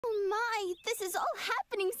Oh my, this is all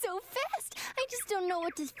happening so fast. I just don't know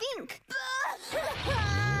what to think.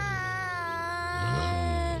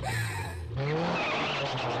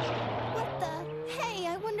 What the? Hey,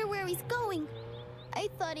 I wonder where he's going. I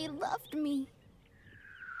thought he loved me.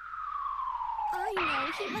 I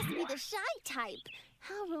know, he must be the shy type.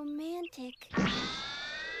 How romantic.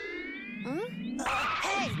 Huh?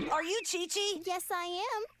 Hey, are you Chichi? Yes, I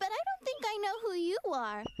am, but I don't think I know who you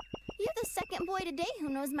are. You're the second boy today who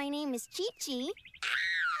knows my name is Chichi.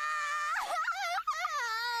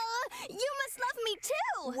 You must love me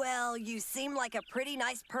too! Well, you seem like a pretty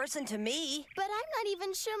nice person to me. But I'm not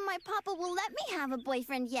even sure my papa will let me have a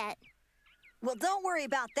boyfriend yet. Well, don't worry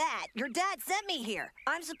about that. Your dad sent me here.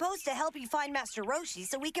 I'm supposed to help you find Master Roshi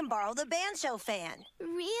so we can borrow the Banjo fan.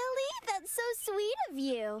 Really? That's so sweet of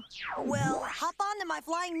you. Well, hop onto my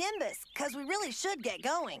flying Nimbus, because we really should get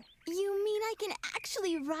going. You mean I can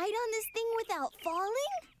actually ride on this thing without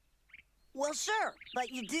falling? Well, sure,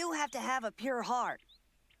 but you do have to have a pure heart.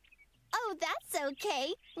 Oh, that's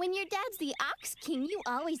okay. When your dad's the Ox King, you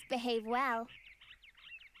always behave well.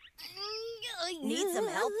 Need some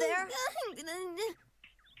help there?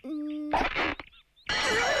 Nope.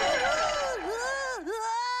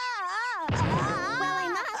 Well,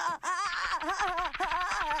 I'm up.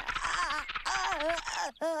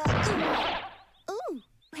 Ooh,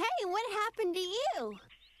 hey, what happened to you?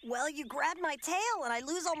 Well, you grabbed my tail and I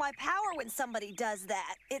lose all my power when somebody does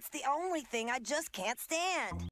that. It's the only thing I just can't stand.